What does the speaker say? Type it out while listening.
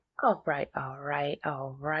All right, all right,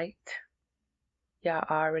 all right. Y'all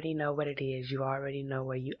already know what it is. You already know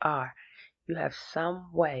where you are. You have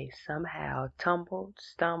some way, somehow tumbled,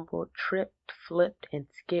 stumbled, tripped, flipped, and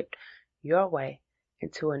skipped your way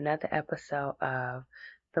into another episode of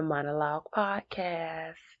the Monologue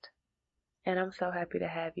Podcast. And I'm so happy to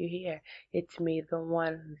have you here. It's me, the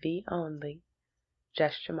one, the only,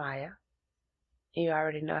 Just Jemiah. You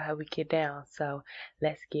already know how we get down, so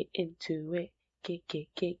let's get into it.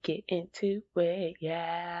 Get into it,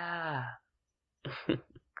 yeah.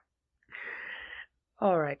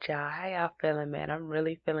 All right, y'all. How y'all feeling, man? I'm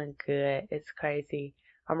really feeling good. It's crazy.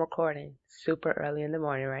 I'm recording super early in the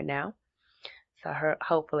morning right now, so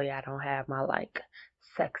hopefully I don't have my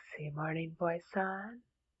sexy morning voice on.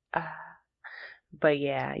 Uh, but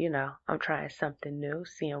yeah, I'm trying something new,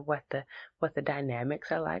 seeing what the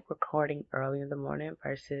dynamics are like recording early in the morning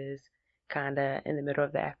versus kind of in the middle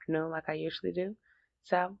of the afternoon like I usually do.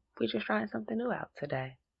 So we just trying something new out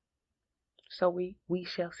today. So we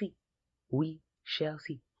shall see. We shall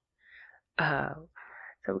see. Uh,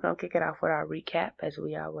 So we're going to kick it off with our recap as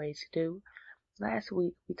we always do. Last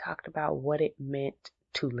week we talked about what it meant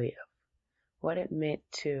to live, what it meant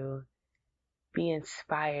to be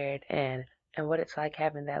inspired and what it's like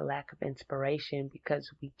having that lack of inspiration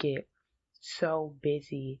because we get so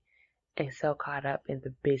busy and so caught up in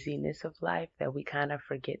the busyness of life that we kind of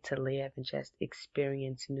forget to live and just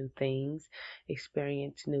experience new things,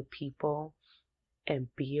 experience new people, and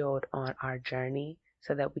build on our journey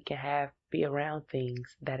so that we can be around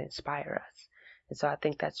things that inspire us. And so I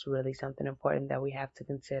think that's really something important that we have to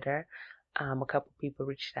consider. A couple people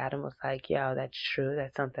reached out and was like, yo, that's true.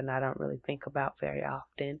 That's something I don't really think about very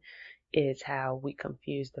often, is how we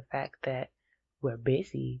confuse the fact that we're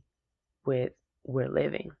busy with we're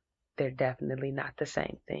living. They're definitely not the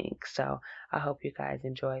same thing. So I hope you guys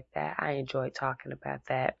enjoyed that. I enjoyed talking about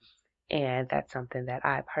that. And that's something that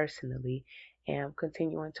I personally am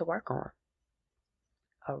continuing to work on.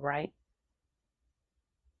 All right.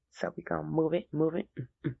 So we're going to move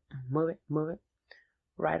it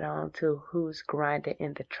right on to who's grinding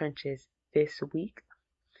in the trenches this week.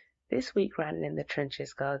 This week, grinding in the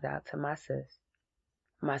trenches goes out to my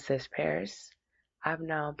sis Paris. I've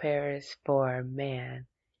known Paris for, man,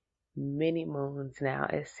 many moons now.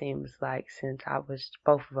 It seems like since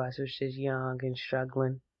both of us was just young and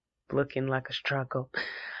struggling, looking like a struggle.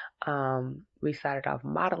 We started off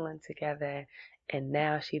modeling together, and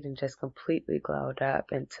now she done just completely glowed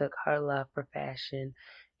up and took her love for fashion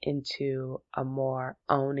into more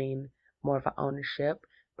of an ownership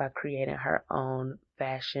by creating her own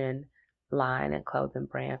fashion line and clothing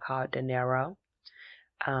brand called Dinero.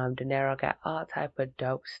 Dinero got all type of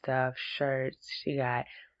dope stuff, shirts. She got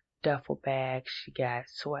duffel bags, she got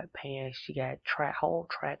sweatpants, she got whole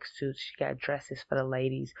track suits, she got dresses for the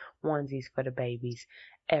ladies, onesies for the babies,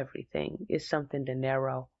 everything. It's something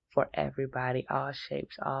Dinero for everybody, all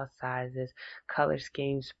shapes, all sizes, color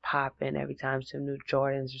schemes popping every time some new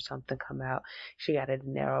Jordans or something come out. She got a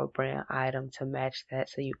Dinero brand item to match that,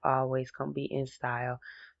 so you always gonna be in style.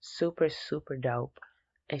 Super, super dope.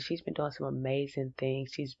 And she's been doing some amazing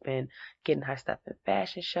things. She's been getting her stuff in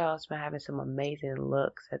fashion shows, been having some amazing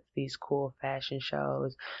looks at these cool fashion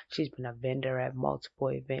shows. She's been a vendor at multiple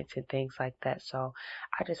events and things like that. So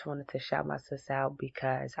I just wanted to shout my sis out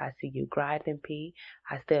because I see you grinding, P.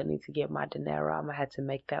 I still need to get my dinero. I'm gonna have to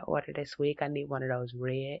make that order this week. I need one of those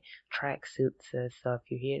red track suits, sis. So if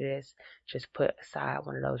you hear this, just put aside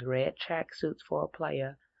one of those red track suits for a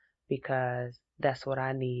player because that's what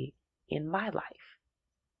I need in my life.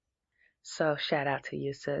 So shout out to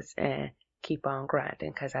you, sis, and keep on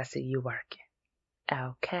grinding because I see you working.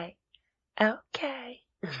 Okay, okay.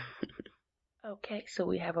 Okay, so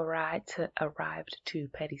we have arrived to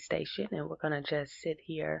Petty Station, and we're gonna just sit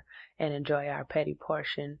here and enjoy our petty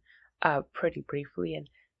portion, pretty briefly. And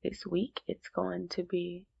this week, it's going to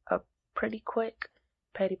be a pretty quick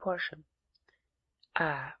petty portion,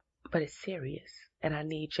 uh, but it's serious, and I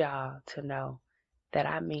need y'all to know that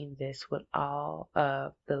I mean this with all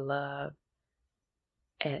of the love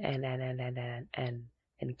and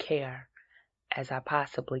care as I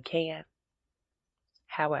possibly can.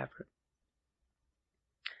 However,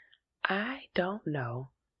 I don't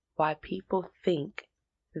know why people think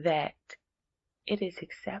that it is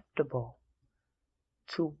acceptable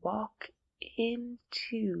to walk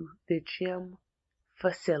into the gym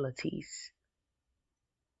facilities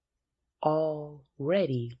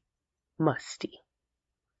already musty.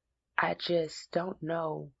 I just don't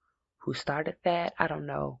know who started that. I don't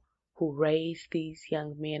know who raised these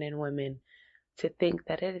young men and women to think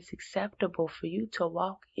that it is acceptable for you to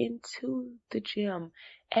walk into the gym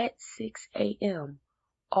at 6 a.m.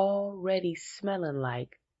 already smelling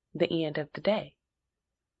like the end of the day,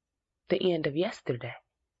 the end of yesterday.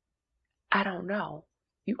 I don't know.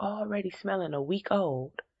 You already smelling a week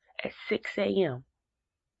old at 6 a.m.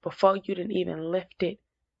 before you didn't even lifted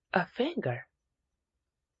a finger.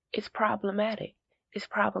 It's problematic. It's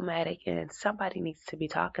problematic, and somebody needs to be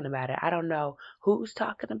talking about it. I don't know who's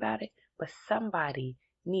talking about it, but somebody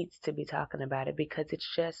needs to be talking about it because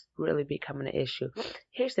it's just really becoming an issue.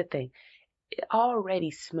 Here's the thing. It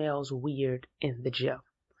already smells weird in the gym.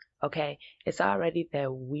 Okay? It's already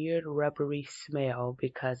that weird rubbery smell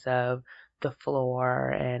because of the floor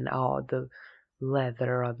and all the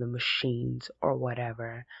leather on the machines or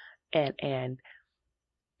whatever. And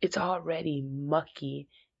it's already mucky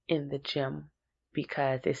in the gym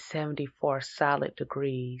because it's 74 solid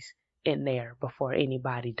degrees in there before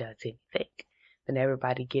anybody does anything. Then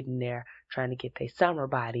everybody getting there trying to get their summer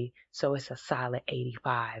body, so it's a solid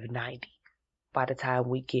 85, 90 by the time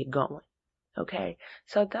we get going. Okay?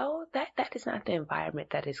 So though that is not the environment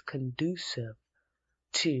that is conducive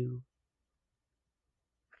to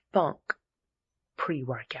funk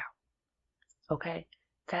pre-workout. Okay?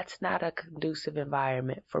 That's not a conducive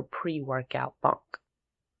environment for pre-workout funk.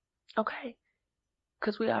 Okay?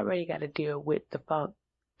 Because we already got to deal with the funk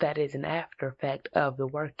that is an after effect of the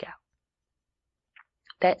workout.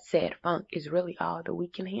 That said, funk is really all that we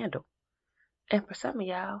can handle. And for some of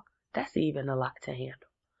y'all, that's even a lot to handle.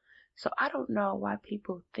 So I don't know why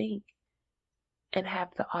people think and have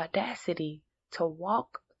the audacity to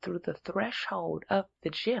walk through the threshold of the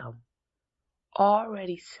gym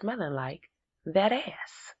already smelling like that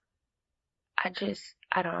ass.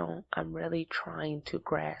 I'm really trying to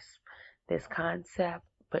grasp this concept,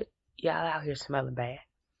 but y'all out here smelling bad.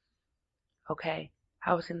 Okay?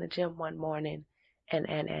 I was in the gym one morning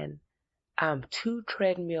and I'm 2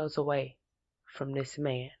 treadmills away from this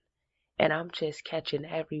man, and I'm just catching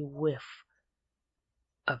every whiff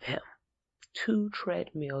of him. 2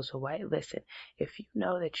 treadmills away. Listen, if you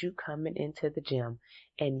know that you coming into the gym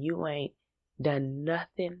and you ain't done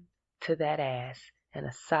nothing to that ass in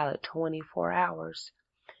a solid 24 hours,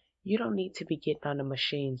 you don't need to be getting on the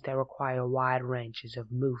machines that require wide ranges of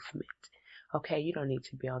movement. Okay, you don't need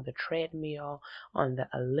to be on the treadmill, on the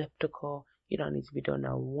elliptical. You don't need to be doing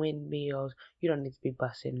no windmills. You don't need to be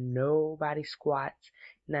busting nobody squats.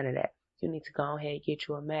 None of that. You need to go ahead, get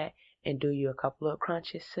you a mat, and do you a couple of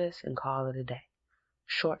crunches, sis, and call it a day.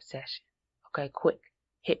 Short session. Okay, quick.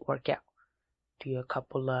 Hit workout. Do you a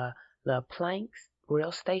couple of little planks,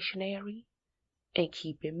 real stationary, and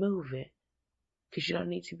keep it moving. Because you don't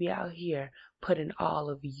need to be out here putting all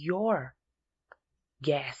of your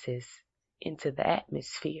gases into the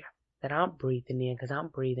atmosphere that I'm breathing in because I'm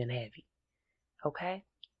breathing heavy. Okay?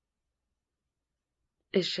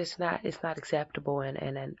 It's not acceptable,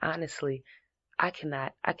 and honestly, I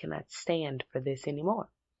cannot stand for this anymore.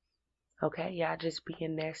 Okay? Y'all just be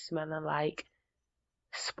in there smelling like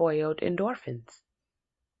spoiled endorphins.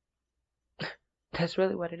 That's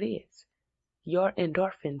really what it is. Your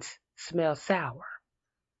endorphins smell sour,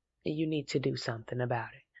 and you need to do something about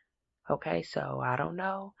it. Okay, so I don't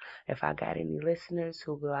know if I got any listeners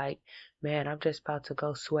who be like, man, I'm just about to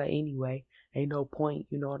go sweat anyway. Ain't no point,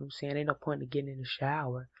 you know what I'm saying? Ain't no point in getting in the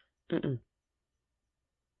shower. Mm-mm.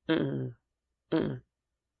 Mm-mm. Mm-mm.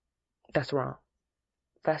 That's wrong.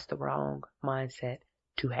 That's the wrong mindset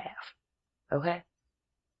to have. Okay?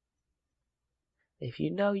 If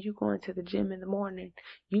you know you're going to the gym in the morning,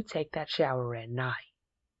 you take that shower at night.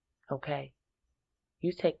 Okay?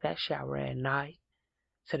 You take that shower at night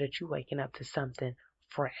so that you're waking up to something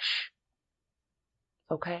fresh.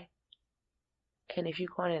 Okay? And if you're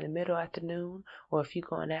going in the middle afternoon or if you're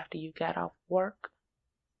going after you got off work,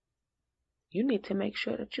 you need to make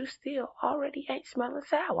sure that you still already ain't smelling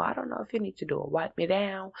sour. I don't know if you need to do a wipe me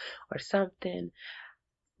down or something,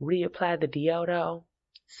 reapply the deodorant,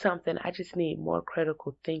 something. I just need more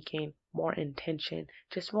critical thinking, more intention,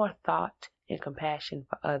 just more thought and compassion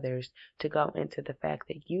for others to go into the fact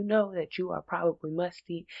that you know that you are probably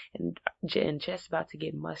musty and just about to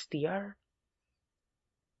get mustier.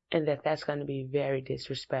 And that's going to be very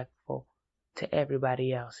disrespectful to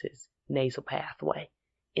everybody else's nasal pathway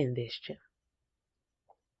in this gym.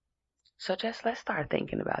 So just let's start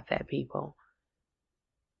thinking about that, people.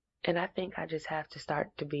 And I think I just have to start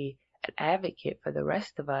to be an advocate for the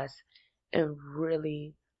rest of us and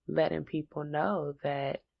really letting people know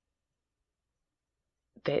that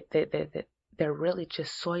they're really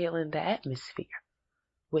just soiling the atmosphere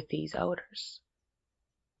with these odors.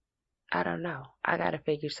 I don't know. I got to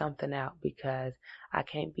figure something out because I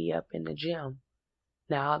can't be up in the gym.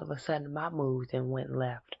 Now all of a sudden my mood then went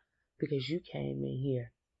left because you came in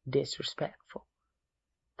here disrespectful.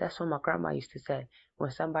 That's what my grandma used to say. When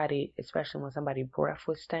somebody, especially when somebody breath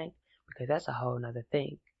would stink, because that's a whole nother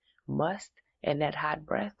thing. Must and that hot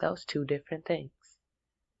breath, those two different things.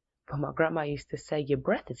 But my grandma used to say, your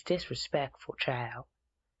breath is disrespectful, child.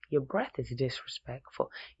 Your breath is disrespectful.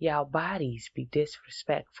 Y'all bodies be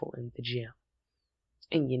disrespectful in the gym.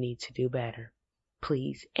 And you need to do better.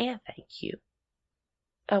 Please and thank you.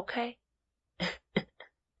 Okay?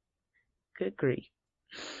 Good grief.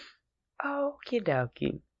 Okie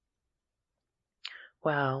dokie.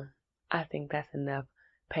 Well, I think that's enough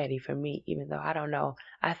petty for me, even though I don't know.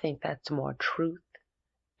 I think that's more truth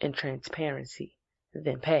and transparency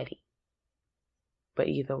than petty. But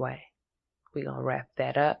either way, we're going to wrap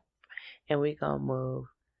that up and we're going to move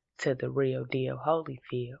to the real deal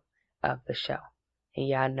Holyfield of the show. And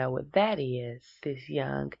y'all know what that is. This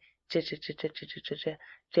young jam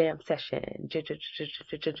session.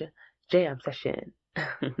 Jam session.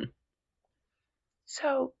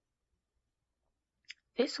 So,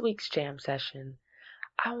 this week's jam session,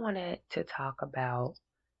 I wanted to talk about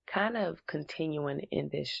kind of continuing in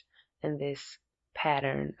this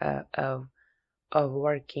pattern of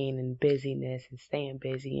working and busyness and staying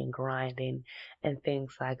busy and grinding and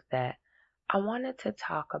things like that. I wanted to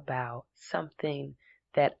talk about something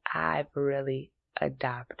that I've really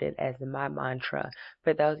adopted as my mantra.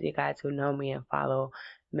 For those of you guys who know me and follow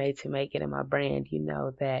Made to Make It in my brand, you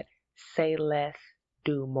know that say less,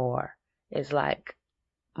 do more is like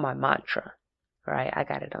my mantra, right? I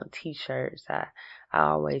got it on t-shirts. I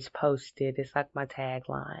always post it. It's like my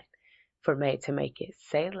tagline for Made to Make It.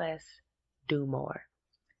 Say less, do more.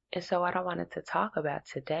 And so what I wanted to talk about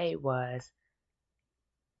today was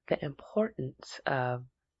the importance of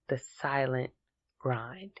the silent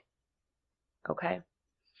grind. Okay?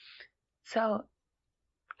 So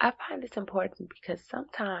I find this important because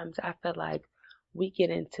sometimes I feel like we get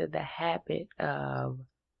into the habit of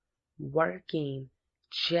working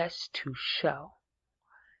just to show.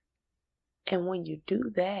 And when you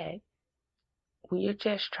do that, when you're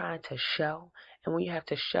just trying to show, and when you have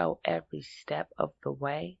to show every step of the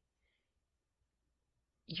way,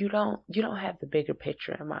 you don't have the bigger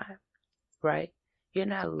picture in mind, right? You're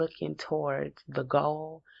not looking towards the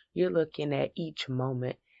goal. You're looking at each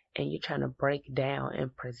moment and you're trying to break down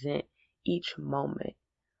and present each moment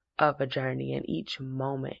of a journey and each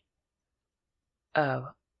moment of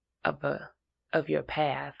your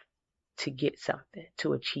path to get something,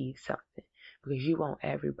 to achieve something, because you want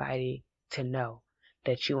everybody to know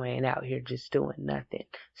that you ain't out here just doing nothing.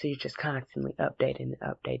 So you're just constantly updating and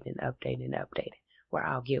updating and updating and updating. We're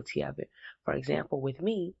all guilty of it. For example, with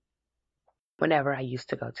me, whenever I used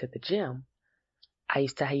to go to the gym, I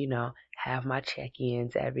used to, have my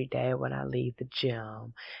check-ins every day when I leave the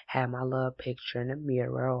gym, have my little picture in the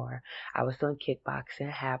mirror, or I was doing kickboxing,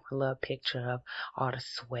 have a little picture of all the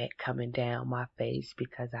sweat coming down my face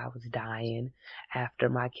because I was dying after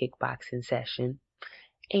my kickboxing session.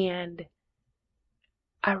 And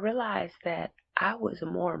I realized that I was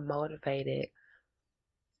more motivated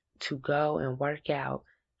to go and work out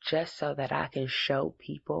just so that I can show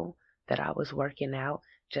people that I was working out,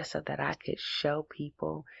 just so that I could show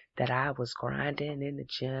people that I was grinding in the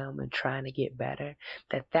gym and trying to get better,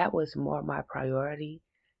 that was more my priority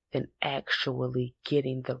than actually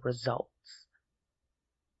getting the results,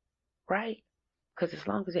 right? Because as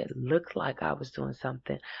long as it looked like I was doing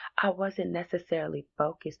something, I wasn't necessarily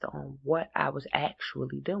focused on what I was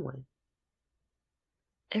actually doing.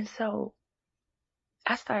 And so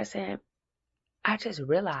I started saying, I just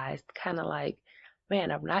realized kind of like,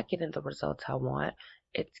 man, I'm not getting the results I want.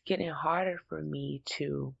 It's getting harder for me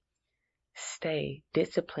to stay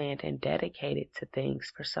disciplined and dedicated to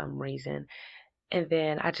things for some reason. And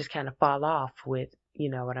then I just kind of fall off with,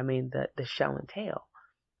 the show and tell.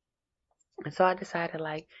 And so I decided,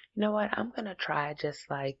 like, you know what, I'm going to try just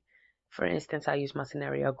like, for instance, I use my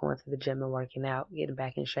scenario going to the gym and working out, getting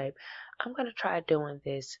back in shape. I'm going to try doing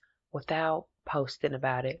this without posting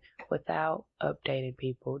about it, without updating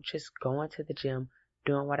people, just going to the gym,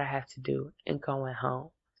 doing what I have to do, and going home.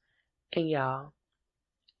 And y'all,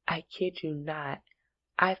 I kid you not,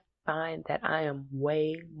 I find that I am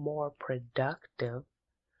way more productive,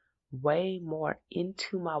 way more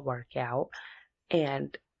into my workout,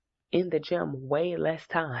 and in the gym way less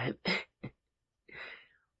time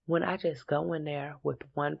when I just go in there with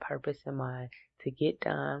one purpose in mind, to get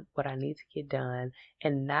done what I need to get done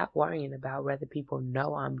and not worrying about whether people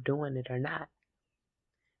know I'm doing it or not.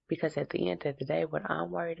 Because at the end of the day, what I'm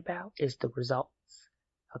worried about is the results.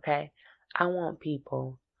 Okay? I want to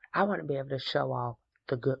be able to show off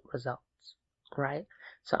the good results, right?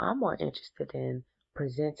 So I'm more interested in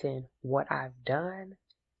presenting what I've done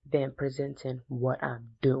than presenting what I'm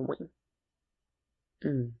doing.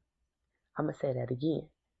 I'm going to say that again.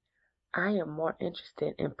 I am more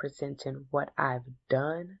interested in presenting what I've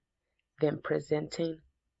done than presenting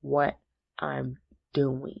what I'm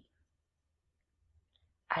doing.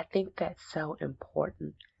 I think that's so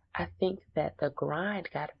important. I think that the grind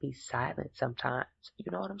got to be silent sometimes.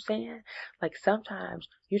 You know what I'm saying? Like sometimes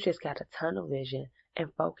you just got a tunnel vision and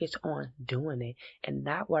focus on doing it and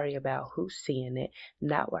not worry about who's seeing it,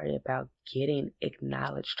 not worry about getting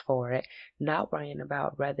acknowledged for it, not worrying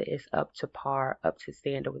about whether it's up to par, up to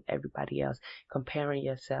standard with everybody else, comparing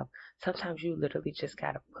yourself. Sometimes you literally just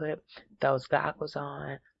got to put those goggles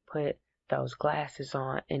on, put those glasses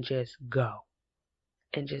on, and just go.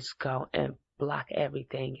 And just go and block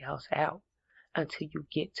everything else out until you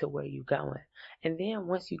get to where you're going. And then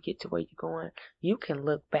once you get to where you're going, you can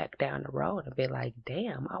look back down the road and be like,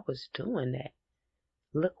 damn, I was doing that.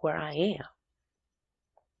 Look where I am.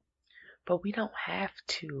 But we don't have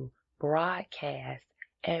to broadcast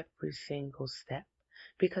every single step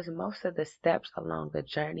because most of the steps along the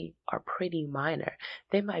journey are pretty minor.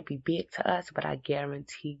 They might be big to us, but I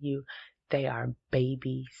guarantee you they are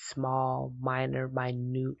baby, small, minor,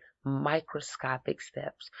 minute, microscopic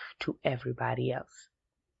steps to everybody else.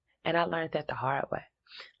 And I learned that the hard way.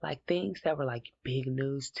 Like things that were like big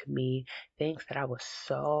news to me, things that I was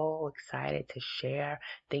so excited to share,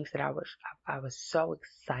 things that I was so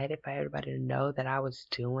excited for everybody to know that I was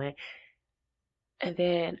doing. And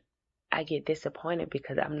then I get disappointed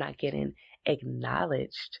because I'm not getting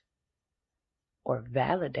acknowledged or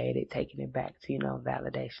validated, taking it back to,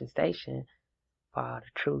 validation station for all the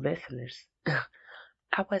true listeners.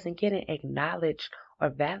 I wasn't getting acknowledged or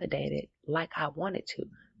validated like I wanted to.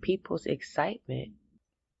 People's excitement,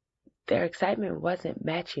 their excitement wasn't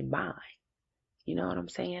matching mine. You know what I'm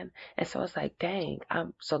saying? And so it's like, dang,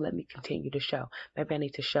 so let me continue to show. Maybe I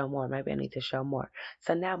need to show more. Maybe I need to show more.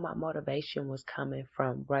 So now my motivation was coming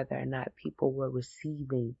from whether or not people were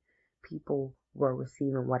receiving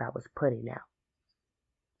what I was putting out,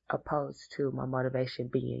 opposed to my motivation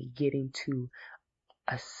being getting to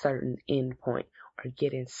a certain end point or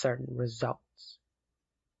getting certain results.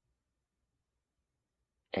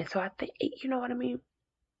 And so I think, you know what I mean?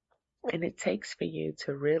 And it takes for you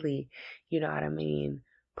to really, you know what I mean,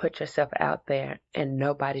 put yourself out there and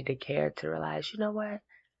nobody to care to realize, you know what?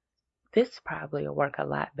 This probably will work a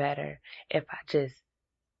lot better if I just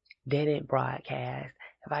didn't broadcast,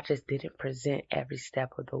 if I just didn't present every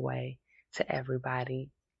step of the way to everybody.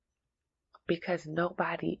 Because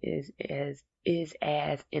nobody is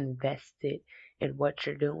as invested in what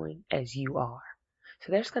you're doing as you are.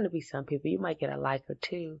 So there's going to be some people, you might get a like or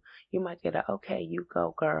two. You might get a, okay, you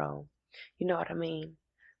go girl. You know what I mean?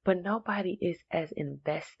 But nobody is as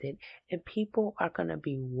invested, and people are going to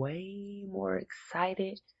be way more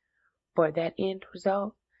excited for that end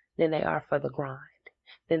result than they are for the grind,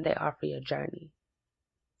 than they are for your journey.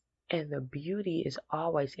 And the beauty is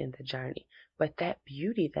always in the journey. But that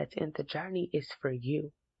beauty that's in the journey is for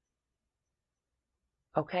you.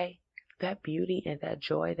 Okay? That beauty and that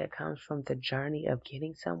joy that comes from the journey of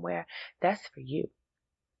getting somewhere, that's for you.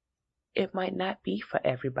 It might not be for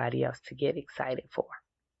everybody else to get excited for.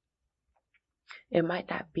 It might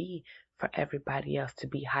not be for everybody else to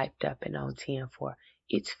be hyped up and on 10 for.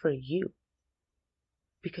 It's for you.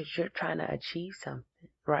 Because you're trying to achieve something,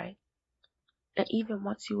 right? And even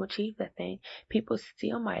once you achieve that thing, people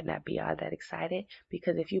still might not be all that excited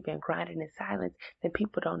because if you've been grinding in silence, then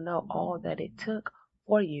people don't know all that it took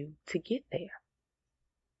for you to get there.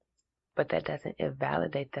 But that doesn't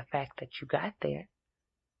invalidate the fact that you got there.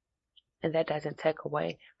 And that doesn't take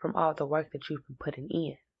away from all the work that you've been putting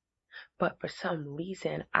in. But for some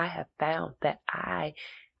reason, I have found that I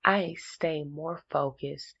stay more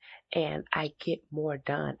focused and I get more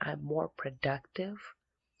done. I'm more productive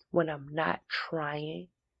when I'm not trying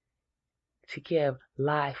to give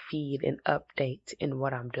live feed and updates in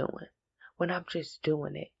what I'm doing. When I'm just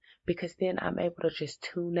doing it. Because then I'm able to just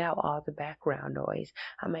tune out all the background noise.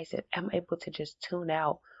 I'm able to just tune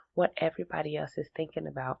out what everybody else is thinking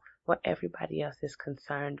about, what everybody else is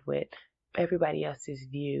concerned with, everybody else's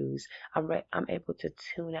views. I'm able to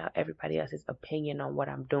tune out everybody else's opinion on what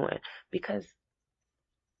I'm doing. Because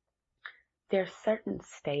there's certain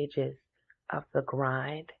stages of the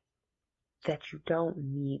grind that you don't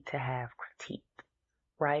need to have critique,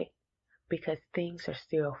 right? Because things are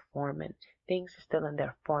still forming. Things are still in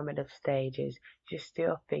their formative stages. You're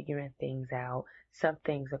still figuring things out. Some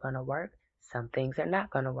things are going to work. Some things are not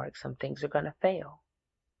going to work. Some things are going to fail.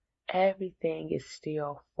 Everything is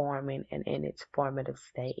still forming and in its formative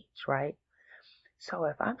stage, right? So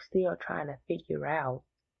if I'm still trying to figure out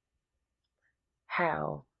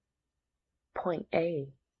how point A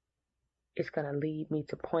is going to lead me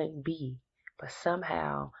to point B, but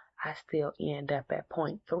somehow I still end up at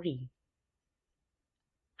point 3.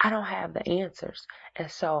 I don't have the answers. And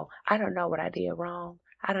so I don't know what I did wrong.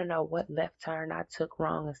 I don't know what left turn I took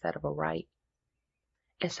wrong instead of a right.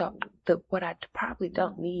 And so what I probably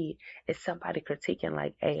don't need is somebody critiquing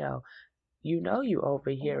like, Ayo, you over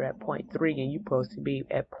here at point 3 and you're supposed to be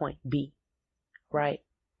at point B, right?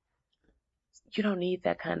 You don't need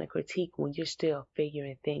that kind of critique when you're still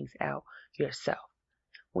figuring things out yourself.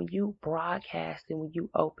 When you broadcast and when you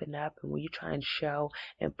open up and when you try and show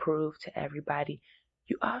and prove to everybody,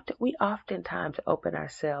 we oftentimes open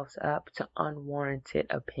ourselves up to unwarranted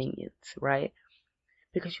opinions, right?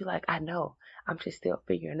 Because you're like, I know, I'm just still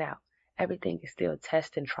figuring out. Everything is still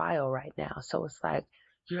test and trial right now. So it's like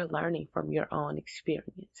you're learning from your own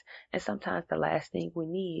experience. And sometimes the last thing we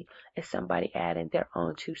need is somebody adding their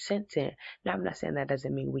own 2 cents in. Now, I'm not saying that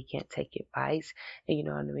doesn't mean we can't take advice and, you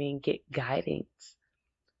know what I mean, get guidance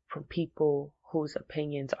from people whose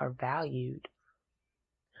opinions are valued.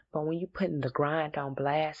 But when you're putting the grind on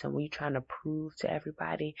blast and when you're trying to prove to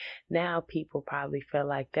everybody, now people probably feel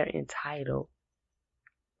like they're entitled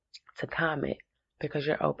to comment because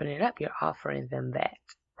you're opening it up, you're offering them that,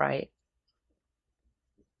 right?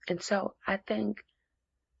 And so I think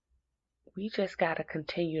we just got to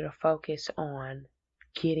continue to focus on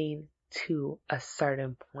getting to a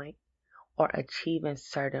certain point or achieving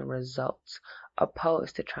certain results,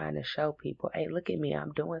 opposed to trying to show people, hey, look at me,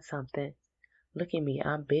 I'm doing something. Look at me,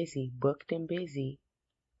 I'm busy, booked and busy,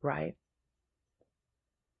 right?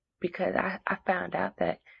 Because I found out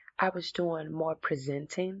that I was doing more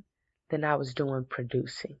presenting than I was doing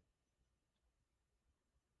producing.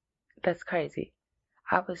 That's crazy.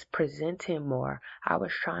 I was presenting more. I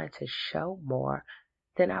was trying to show more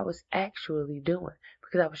than I was actually doing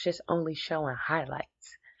because I was just only showing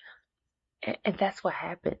highlights. And that's what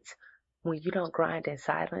happens when you don't grind in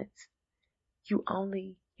silence.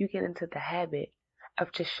 You get into the habit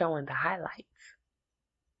of just showing the highlights.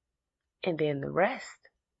 And then the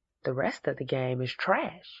rest of the game is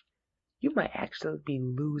trash. You might actually be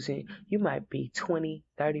losing. You might be 20,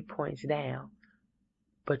 30 points down.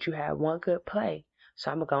 But you had one good play. So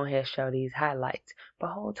I'm going to go ahead and show these highlights. But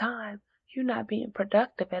the whole time, you're not being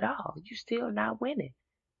productive at all. You're still not winning.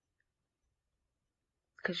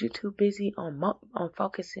 Because you're too busy on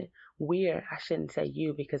focusing. I shouldn't say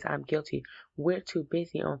you because I'm guilty. We're too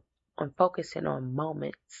busy on focusing on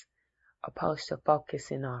moments opposed to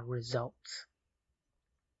focusing on results.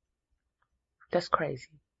 That's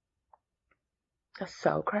crazy. That's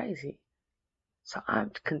so crazy. So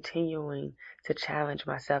I'm continuing to challenge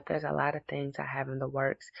myself. There's a lot of things I have in the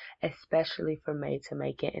works, especially for Made to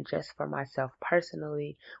Make It and just for myself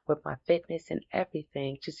personally with my fitness and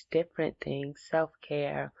everything, just different things,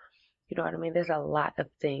 self-care. You know what I mean? There's a lot of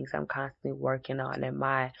things I'm constantly working on in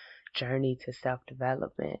my journey to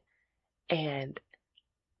self-development. And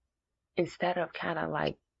instead of kind of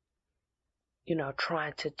like,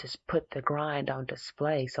 trying to just put the grind on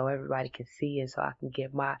display so everybody can see it, so I can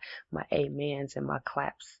give my amens and my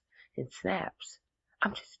claps and snaps.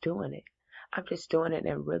 I'm just doing it. I'm just doing it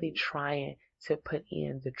and really trying to put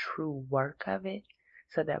in the true work of it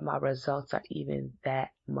so that my results are even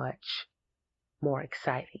that much more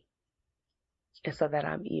exciting. And so that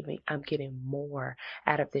I'm getting more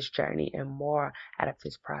out of this journey and more out of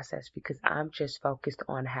this process because I'm just focused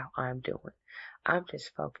on how I'm doing. I'm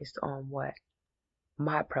just focused on what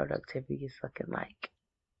my productivity is looking like.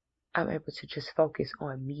 I'm able to just focus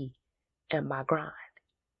on me and my grind.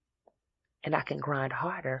 And I can grind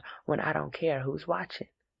harder when I don't care who's watching.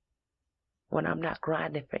 When I'm not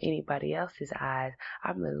grinding for anybody else's eyes,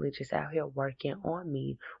 I'm literally just out here working on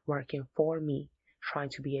me, working for me, trying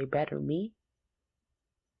to be a better me,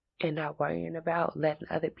 and not worrying about letting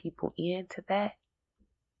other people into that.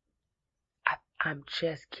 I'm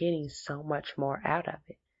just getting so much more out of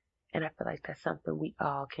it. And I feel like that's something we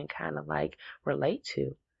all can kind of like relate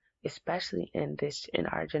to, especially in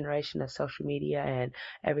our generation of social media and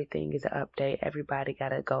everything is an update. Everybody got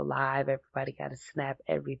to go live. Everybody got to snap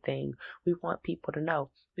everything. We want people to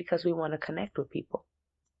know because we want to connect with people.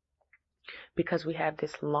 Because we have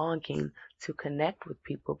this longing to connect with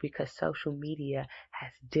people because social media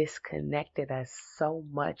has disconnected us so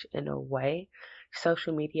much in a way.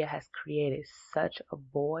 Social media has created such a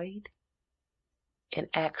void in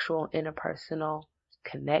actual interpersonal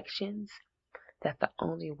connections that the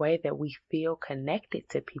only way that we feel connected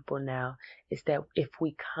to people now is that if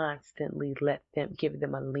we constantly give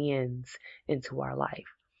them a lens into our life.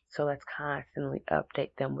 So let's constantly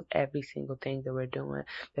update them with every single thing that we're doing,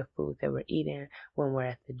 the food that we're eating, when we're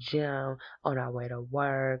at the gym, on our way to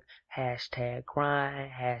work, hashtag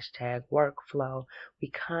grind, hashtag workflow. We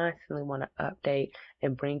constantly want to update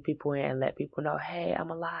and bring people in and let people know, hey,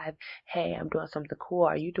 I'm alive. Hey, I'm doing something cool.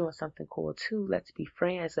 Are you doing something cool too? Let's be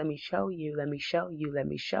friends. Let me show you. Let me show you. Let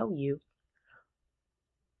me show you.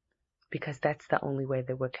 Because that's the only way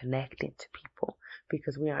that we're connecting to people.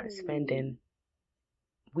 Because we aren't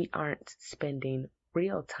spending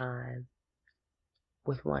real time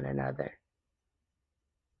with one another.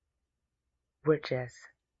 We're just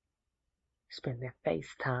spending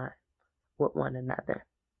FaceTime with one another.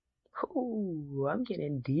 Ooh, I'm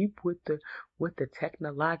getting deep with the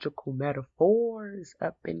technological metaphors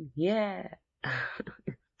up in here.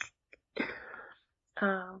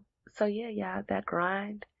 So yeah, y'all, that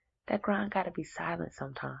grind gotta be silent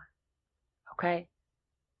sometime. Okay?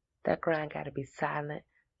 That grind gotta be silent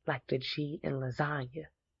like the G in lasagna.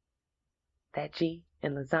 That G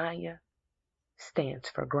in lasagna stands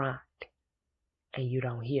for grind. And you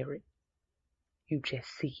don't hear it. You just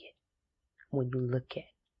see it when you look at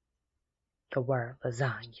the word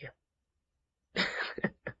lasagna.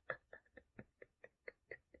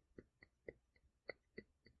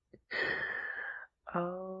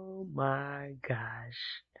 Oh my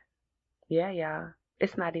gosh. Yeah, y'all.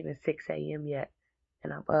 It's not even 6 a.m. yet.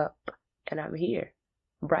 And I'm up. And I'm here.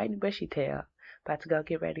 Bright and bushy tail. About to go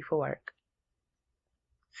get ready for work.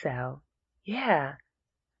 So, yeah.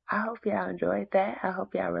 I hope y'all enjoyed that. I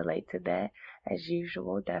hope y'all relate to that. As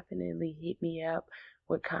usual, definitely hit me up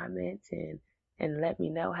with comments and let me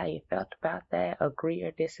know how you felt about that. Agree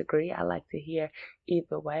or disagree. I like to hear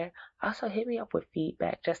either way. Also, hit me up with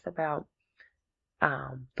feedback just about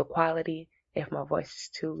the quality. If my voice is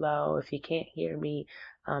too low, if you can't hear me,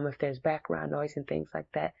 if there's background noise and things like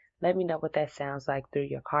that, let me know what that sounds like through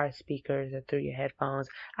your car speakers or through your headphones.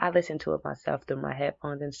 I listen to it myself through my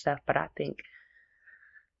headphones and stuff, but I think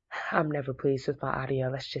I'm never pleased with my audio.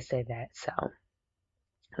 Let's just say that. So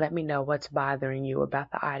let me know what's bothering you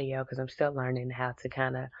about the audio, because I'm still learning how to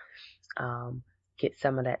kind of get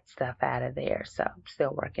some of that stuff out of there. So I'm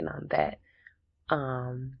still working on that.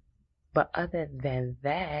 But other than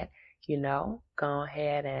that, go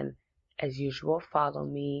ahead and, as usual, follow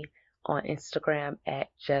me on Instagram at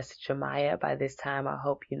JustJemiah. By this time, I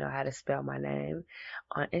hope you know how to spell my name.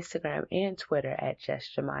 On Instagram and Twitter at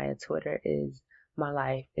JustJemiah. Twitter is my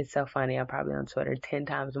life. It's so funny. I'm probably on Twitter 10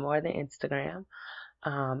 times more than Instagram.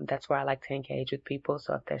 That's where I like to engage with people.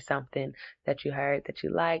 So if there's something that you heard that you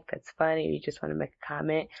like, that's funny, or you just want to make a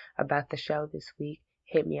comment about the show this week,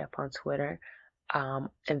 hit me up on Twitter. And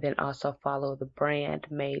then also follow the brand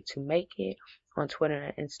Made to Make It on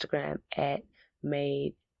Twitter and Instagram at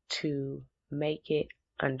Made to Make It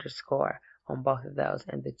 _, on both of those.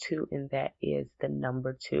 And the 2 in that is the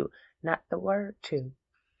number 2, not the word 2.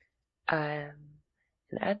 And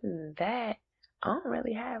other than that, I don't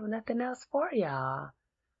really have nothing else for y'all.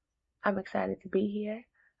 I'm excited to be here.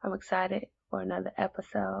 I'm excited for another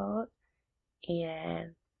episode.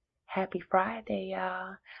 And happy Friday,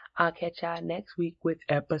 y'all. I'll catch y'all next week with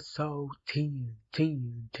episode 10.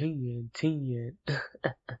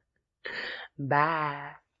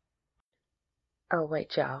 Bye. Oh,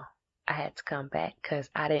 wait, y'all. I had to come back because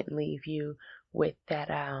I didn't leave you with that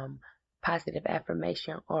positive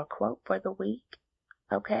affirmation or quote for the week.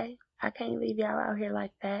 Okay? I can't leave y'all out here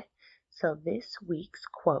like that. So this week's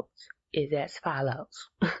quote is as follows.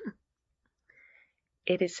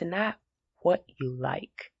 It is not what you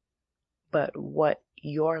like, but what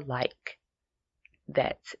you're like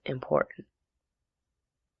that's important.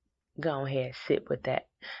 Go ahead, sit with that.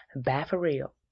 Bye for real.